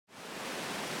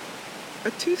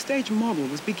a two-stage model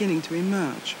was beginning to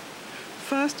emerge.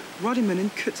 First, Rodiman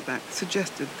and Kutzbach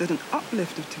suggested that an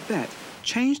uplift of Tibet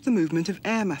changed the movement of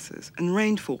air masses and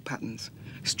rainfall patterns,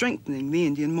 strengthening the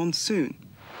Indian monsoon.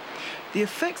 The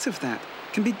effects of that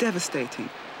can be devastating,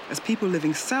 as people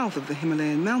living south of the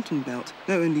Himalayan mountain belt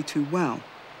know only too well.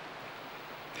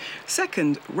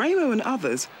 Second, Ramo and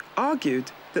others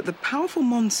argued that the powerful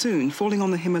monsoon falling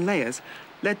on the Himalayas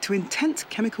led to intense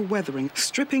chemical weathering,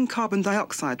 stripping carbon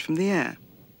dioxide from the air.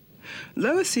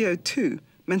 Lower CO2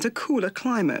 meant a cooler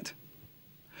climate.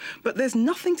 But there's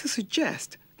nothing to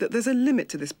suggest that there's a limit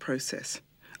to this process,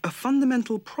 a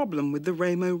fundamental problem with the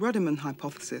Ramo-Rodiman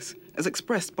hypothesis, as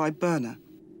expressed by Berner.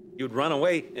 You'd run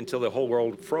away until the whole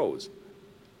world froze.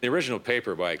 The original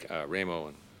paper by Ramo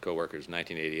and co-workers in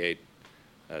 1988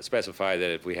 specified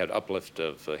that if we had uplift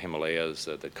of Himalayas,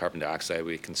 the carbon dioxide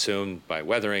we consumed by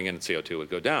weathering and CO2 would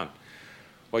go down.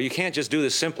 Well, you can't just do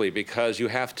this simply because you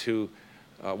have to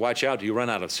watch out, you run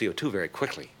out of CO2 very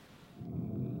quickly.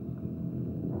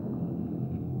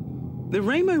 The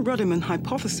Ramo-Rodiman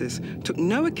hypothesis took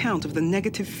no account of the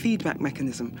negative feedback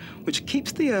mechanism, which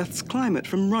keeps the Earth's climate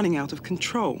from running out of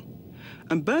control.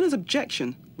 And Berner's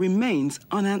objection remains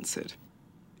unanswered.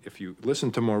 If you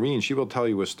listen to Maureen, she will tell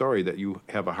you a story that you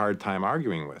have a hard time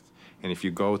arguing with. And if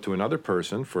you go to another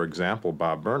person, for example,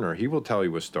 Bob Berner, he will tell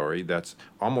you a story that's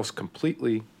almost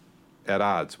completely at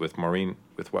odds with Maureen,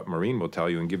 with what Maureen will tell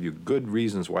you, and give you good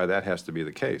reasons why that has to be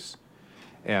the case.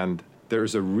 And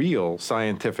there's a real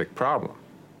scientific problem.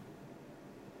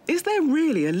 Is there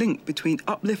really a link between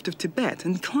uplift of Tibet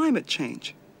and climate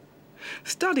change?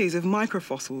 Studies of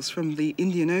microfossils from the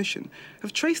Indian Ocean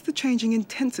have traced the changing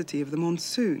intensity of the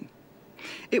monsoon.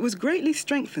 It was greatly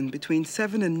strengthened between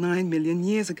 7 and 9 million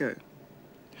years ago.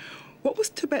 What was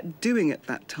Tibet doing at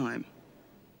that time?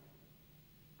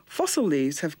 Fossil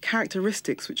leaves have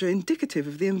characteristics which are indicative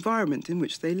of the environment in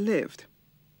which they lived.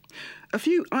 A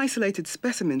few isolated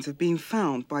specimens have been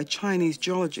found by Chinese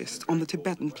geologists on the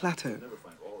Tibetan plateau.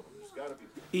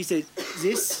 He said,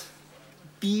 this,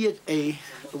 be it a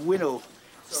willow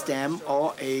stem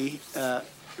or a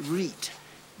reed,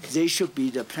 they should be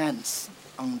the plants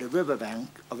on the riverbank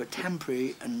of a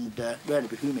temperate and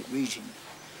relatively humid region.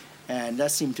 And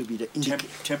that seemed to be the indicator.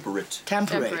 Temperate.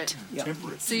 Yeah.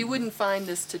 Temperate. So you wouldn't find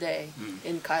this today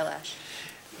in Kailash?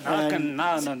 那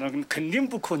肯定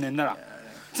不可能的了。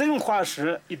这种化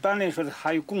石一般来说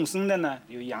还有共生的呢，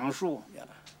有杨树、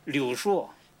柳树、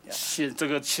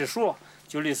楔树，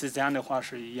就类似这样的化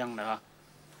石一样的啊，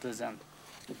都是这样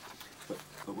的。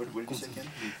What did you say again?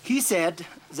 He said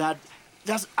that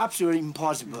that's absolutely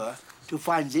impossible to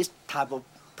find this type of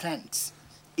plants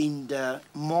in the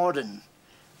modern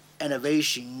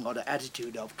innovation or the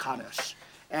attitude of Kailash.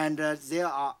 And there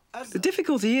are The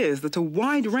difficulty is that a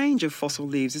wide range of fossil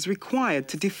leaves is required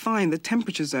to define the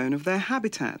temperature zone of their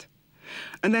habitat.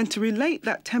 And then to relate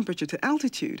that temperature to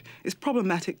altitude is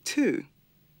problematic too.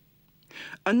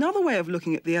 Another way of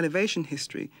looking at the elevation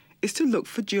history is to look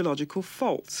for geological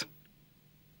faults.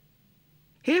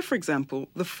 Here, for example,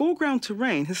 the foreground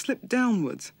terrain has slipped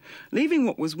downwards, leaving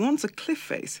what was once a cliff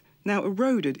face now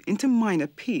eroded into minor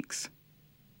peaks.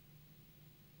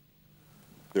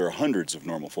 There are hundreds of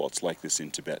normal faults like this in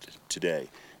Tibet today,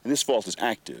 and this fault is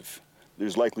active.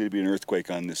 There's likely to be an earthquake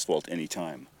on this fault any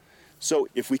time. So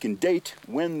if we can date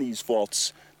when these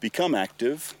faults become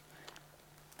active,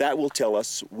 that will tell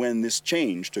us when this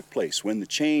change took place, when the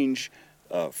change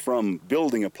from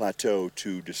building a plateau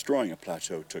to destroying a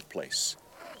plateau took place.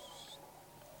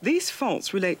 These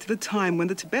faults relate to the time when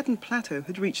the Tibetan plateau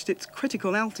had reached its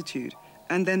critical altitude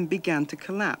and then began to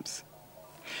collapse.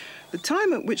 The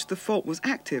time at which the fault was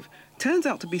active turns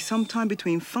out to be sometime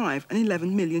between 5 and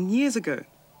 11 million years ago.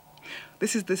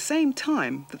 This is the same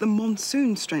time that the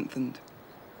monsoon strengthened.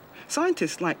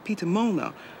 Scientists like Peter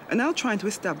Molnar are now trying to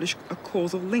establish a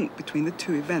causal link between the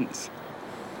two events.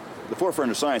 The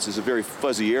forefront of science is a very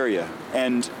fuzzy area,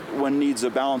 and one needs a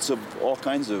balance of all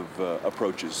kinds of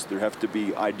approaches. There have to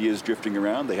be ideas drifting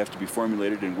around, they have to be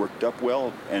formulated and worked up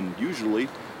well, and usually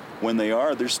when they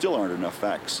are, there still aren't enough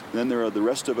facts. Then there are the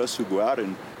rest of us who go out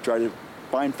and try to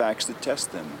find facts that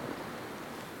test them.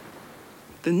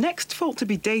 The next fault to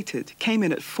be dated came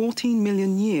in at 14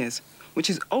 million years,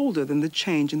 which is older than the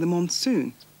change in the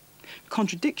monsoon.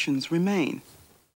 Contradictions remain.